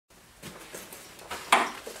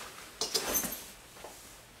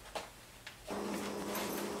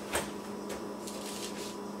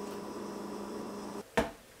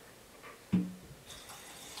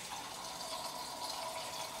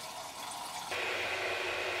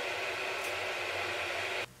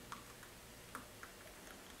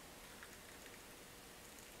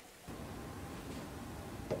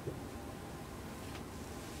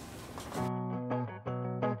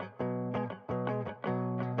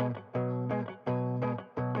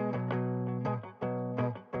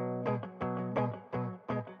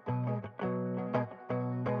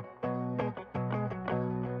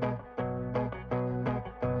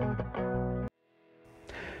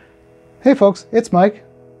Hey folks, it's Mike.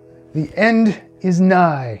 The end is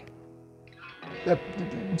nigh.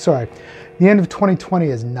 Sorry, the end of 2020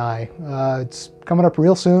 is nigh. It's coming up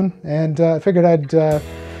real soon, and I figured I'd,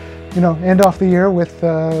 end off the year with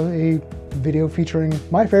a video featuring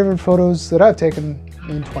my favorite photos that I've taken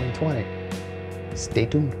in 2020. Stay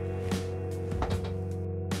tuned.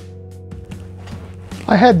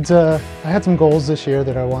 I had some goals this year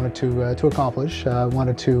that I wanted to accomplish. I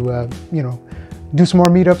wanted to, do some more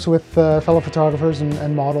meetups with fellow photographers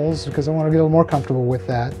and models because I want to get a little more comfortable with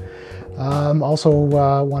that. Also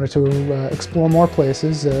wanted to explore more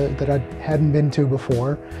places that I hadn't been to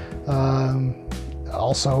before.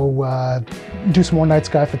 Also do some more night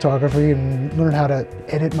sky photography and learn how to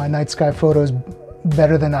edit my night sky photos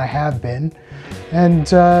better than I have been.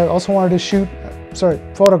 And also wanted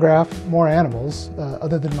to photograph more animals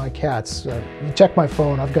other than my cats. You check my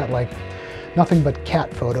phone, I've got like nothing but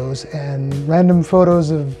cat photos and random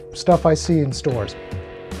photos of stuff I see in stores.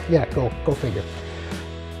 Yeah, go figure.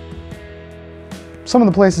 Some of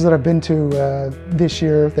the places that I've been to this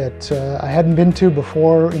year that I hadn't been to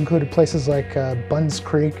before included places like Buns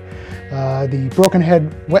Creek, the Broken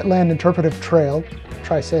Head Wetland Interpretive Trail,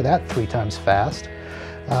 try to say that 3 times fast,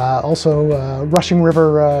 also Rushing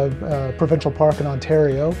River Provincial Park in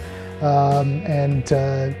Ontario,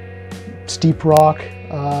 and Steep Rock,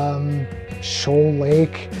 Shoal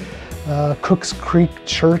Lake, Cooks Creek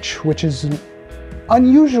Church, which is an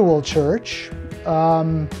unusual church,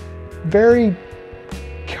 very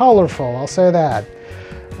colorful, I'll say that.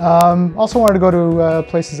 Also wanted to go to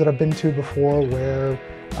places that I've been to before where,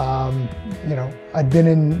 I'd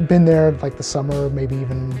been there like the summer, maybe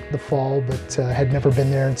even the fall, but had never been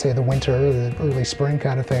there in, say, the winter or the early spring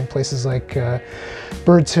kind of thing. Places like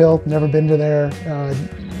Birds Hill, never been to there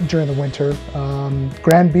during the winter.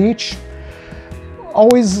 Grand Beach,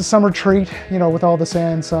 always a summer treat, with all the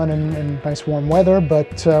sand, sun, and nice warm weather.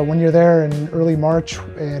 But when you're there in early March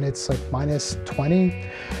and it's like minus 20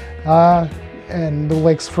 and the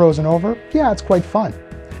lake's frozen over, yeah, it's quite fun.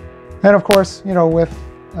 And of course, with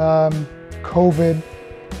COVID,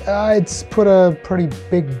 it's put a pretty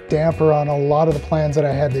big damper on a lot of the plans that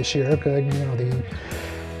I had this year. The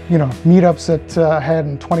meetups that I had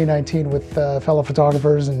in 2019 with fellow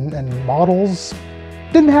photographers and models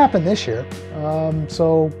didn't happen this year.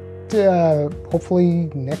 So hopefully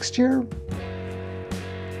next year.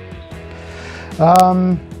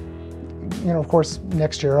 Of course,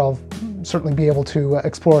 next year I'll certainly be able to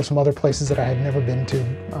explore some other places that I had never been to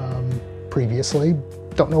previously.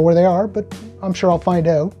 Don't know where they are, but I'm sure I'll find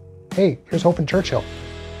out. Hey, here's hoping Churchill.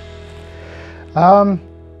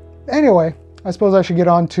 Anyway, I suppose I should get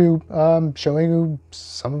on to showing you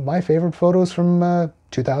some of my favorite photos from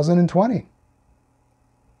 2020.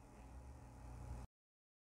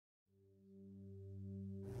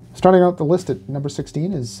 Starting out the list at number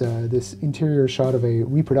 16 is this interior shot of a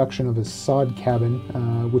reproduction of a sod cabin,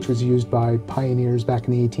 which was used by pioneers back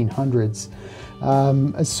in the 1800s.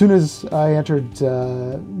 As soon as I entered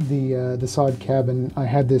the sod cabin, I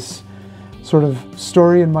had this sort of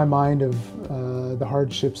story in my mind of the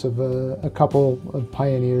hardships of a couple of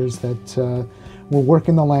pioneers that were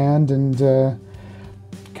working the land, and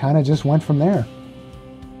kind of just went from there.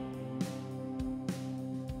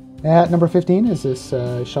 At number 15 is this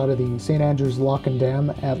shot of the St. Andrews Lock and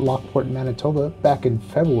Dam at Lockport, Manitoba, back in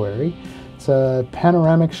February. It's a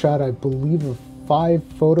panoramic shot, I believe, of 5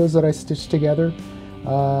 photos that I stitched together.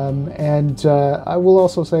 And I will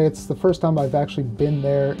also say it's the first time I've actually been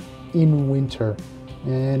there in winter.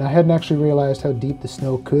 And I hadn't actually realized how deep the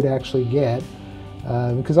snow could actually get,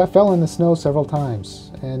 because I fell in the snow several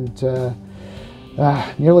times and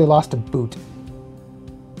nearly lost a boot.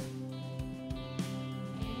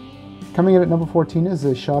 Coming in at number 14 is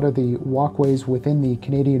a shot of the walkways within the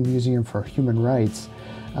Canadian Museum for Human Rights.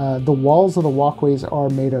 The walls of the walkways are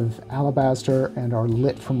made of alabaster and are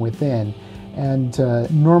lit from within, and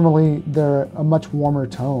normally they're a much warmer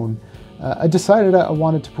tone. I decided I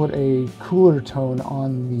wanted to put a cooler tone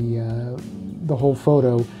on the whole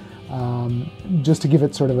photo, just to give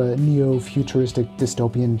it sort of a neo-futuristic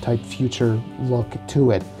dystopian type future look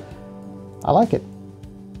to it. I like it.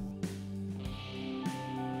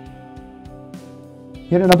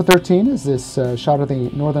 Here at number 13 is this shot of the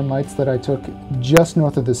Northern Lights that I took just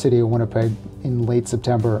north of the city of Winnipeg in late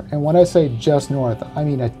September. And when I say just north, I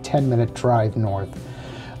mean a 10-minute drive north.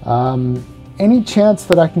 Any chance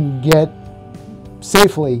that I can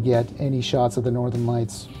safely get any shots of the Northern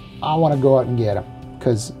Lights, I want to go out and get them,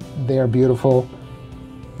 because they are beautiful.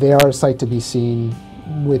 They are a sight to be seen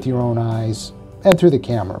with your own eyes and through the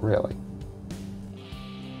camera, really.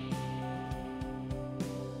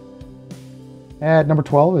 At number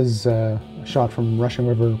 12 is a shot from Rushing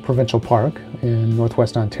River Provincial Park in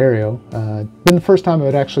Northwest Ontario. Been the first time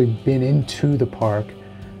I'd actually been into the park,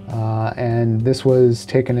 and this was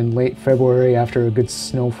taken in late February after a good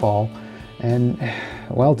snowfall. And,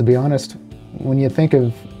 well, to be honest, when you think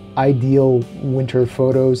of ideal winter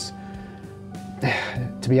photos,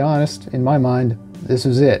 to be honest, in my mind, this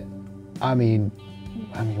was it. I mean,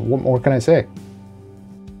 what more can I say?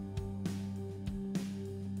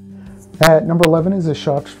 At number 11 is a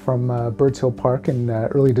shot from Birds Hill Park in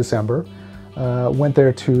early December. Went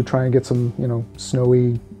there to try and get some,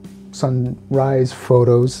 snowy sunrise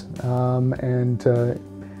photos, and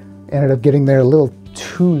ended up getting there a little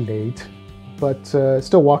too late, but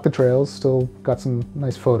still walked the trails, still got some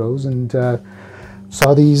nice photos, and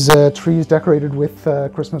saw these trees decorated with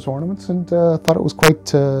Christmas ornaments, and thought it was quite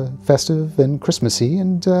festive and Christmassy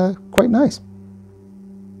and quite nice.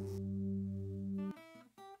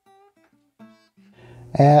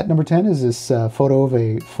 At number 10 is this photo of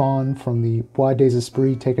a fawn from the Bois des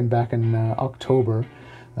Esprits taken back in October.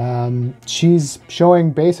 She's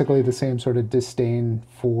showing basically the same sort of disdain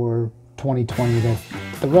for 2020 that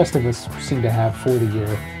the rest of us seem to have for the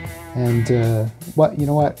year. And you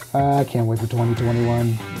know what? I can't wait for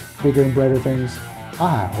 2021. Bigger and brighter things.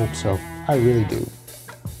 I hope so. I really do.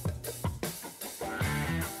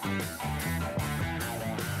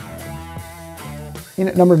 In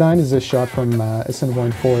at number 9 is a shot from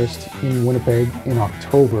Assiniboine Forest in Winnipeg in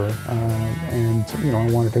October, and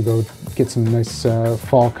I wanted to go get some nice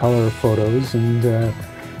fall color photos, and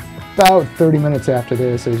about 30 minutes after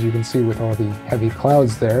this, as you can see with all the heavy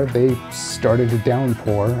clouds there, they started to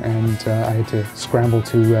downpour, and I had to scramble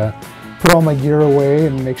to put all my gear away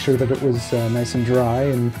and make sure that it was nice and dry,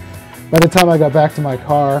 and by the time I got back to my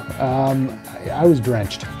car, I was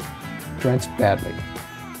drenched badly.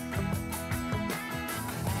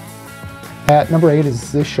 At number 8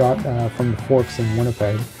 is this shot from the Forks in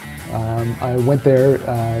Winnipeg. I went there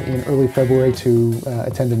in early February to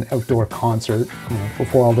attend an outdoor concert,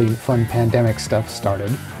 before all the fun pandemic stuff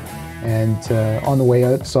started. And on the way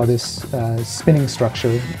out, saw this spinning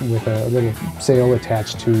structure with a little sail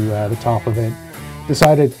attached to the top of it.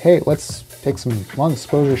 Decided, hey, let's take some long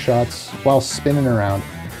exposure shots while spinning around.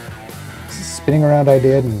 Spinning around I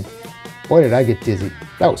did, and boy did I get dizzy.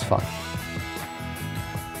 That was fun.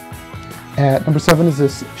 At number 7 is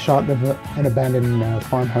this shot of an abandoned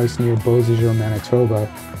farmhouse near Beausejour, Manitoba.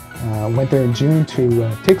 Went there in June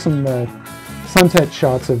to take some sunset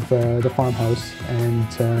shots of the farmhouse,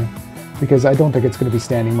 and because I don't think it's going to be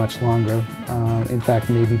standing much longer. In fact,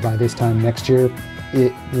 maybe by this time next year,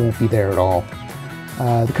 it won't be there at all.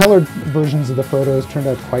 The colored versions of the photos turned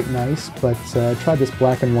out quite nice, but tried this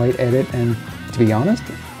black and white edit, and to be honest,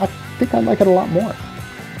 I think I like it a lot more.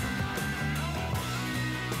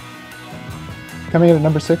 Coming in at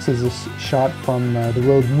number 6 is this shot from the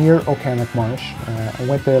road near Okanagan-Marsh. I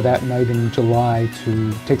went there that night in July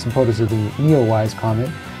to take some photos of the Neowise comet,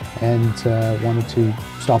 and wanted to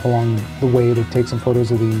stop along the way to take some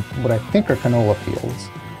photos of what I think are canola fields.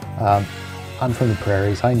 I'm from the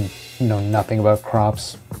prairies. I know nothing about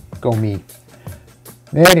crops. Go me.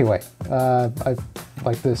 Anyway, I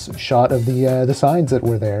liked this shot of the signs that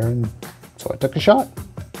were there, and so I took a shot.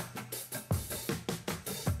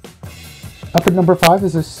 Up at number 5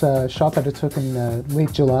 is this shot that I took in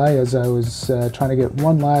late July as I was trying to get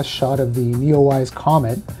one last shot of the Neowise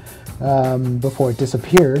comet before it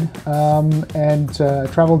disappeared, and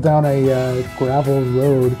traveled down a gravel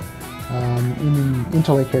road in the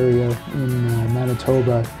Interlake area in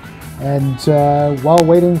Manitoba. And while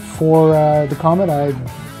waiting for the comet, I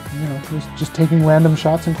was just taking random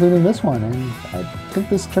shots, including this one, and I think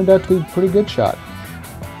this turned out to be a pretty good shot.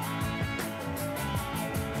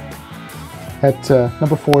 At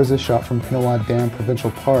number 4 is this shot from Pinawa Dam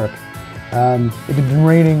Provincial Park. It had been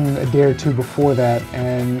raining a day or two before that,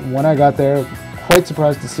 and when I got there, quite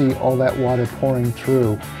surprised to see all that water pouring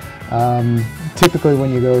through. Typically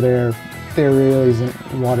when you go there really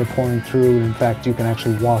isn't water pouring through. In fact, you can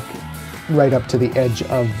actually walk right up to the edge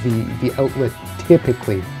of the outlet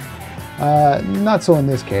typically. Not so in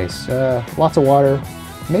this case. Lots of water,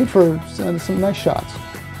 made for some nice shots.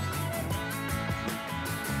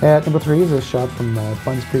 At number 3 is a shot from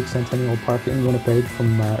Buns Creek Centennial Park in Winnipeg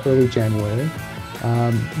from early January.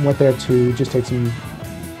 Went there to just take some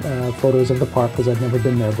photos of the park because I'd never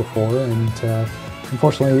been there before, and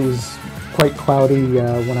unfortunately it was quite cloudy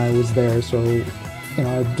when I was there, so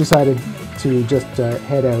I decided to just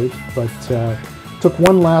head out, but took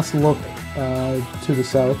one last look to the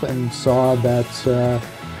south and saw that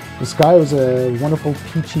the sky was a wonderful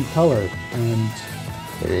peachy color, and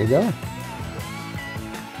there you go.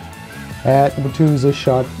 At number 2 is a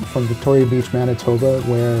shot from Victoria Beach, Manitoba,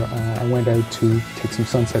 where I went out to take some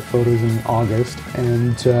sunset photos in August,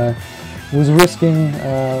 and was risking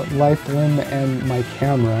life, limb, and my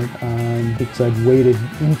camera because I'd waded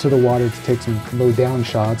into the water to take some low down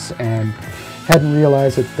shots and hadn't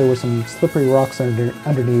realized that there were some slippery rocks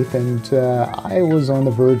underneath, and I was on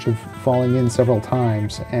the verge of falling in several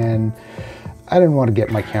times, and I didn't want to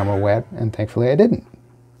get my camera wet, and thankfully I didn't.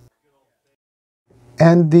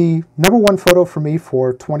 And the number 1 photo for me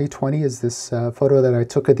for 2020 is this photo that I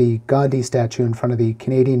took of the Gandhi statue in front of the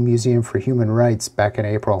Canadian Museum for Human Rights back in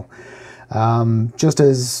April. Just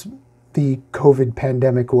as the COVID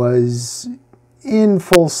pandemic was in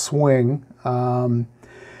full swing, I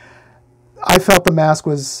felt the mask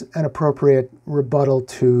was an appropriate rebuttal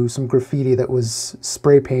to some graffiti that was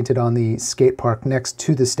spray painted on the skate park next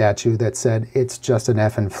to the statue that said, "It's just an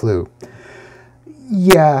effing flu."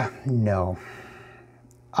 Yeah, no.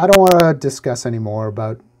 I don't want to discuss anymore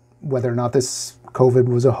about whether or not this COVID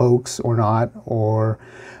was a hoax or not, or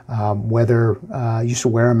whether you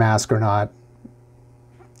should wear a mask or not.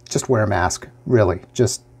 Just wear a mask, really.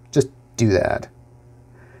 Just do that.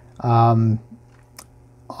 On,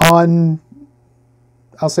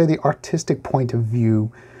 I'll say, the artistic point of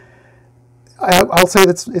view, I'll say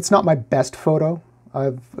that it's not my best photo.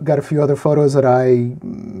 I've got a few other photos that I,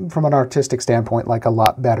 from an artistic standpoint, like a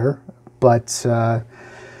lot better, but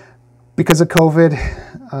because of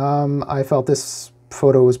COVID, I felt this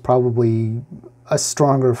photo was probably a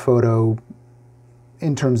stronger photo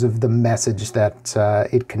in terms of the message that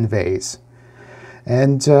it conveys.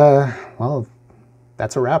 And, well,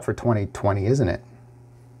 that's a wrap for 2020, isn't it?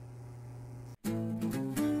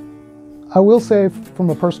 I will say, from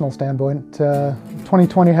a personal standpoint,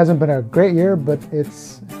 2020 hasn't been a great year, but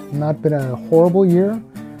it's not been a horrible year.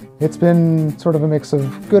 It's been sort of a mix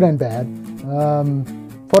of good and bad.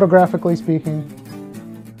 Photographically speaking,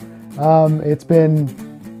 it's been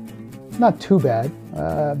not too bad.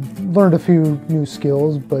 Learned a few new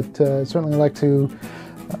skills, but certainly like to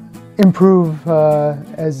improve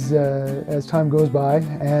as time goes by.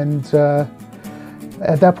 And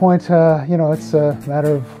at that point, you know, it's a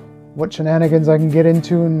matter of what shenanigans I can get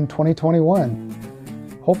into in 2021.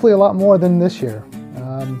 Hopefully a lot more than this year.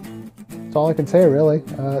 That's all I can say, really.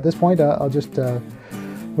 At this point, I'll just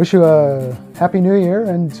wish you a Happy New Year,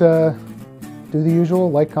 and do the usual,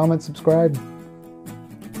 like, comment, subscribe.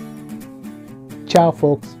 Ciao,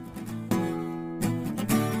 folks.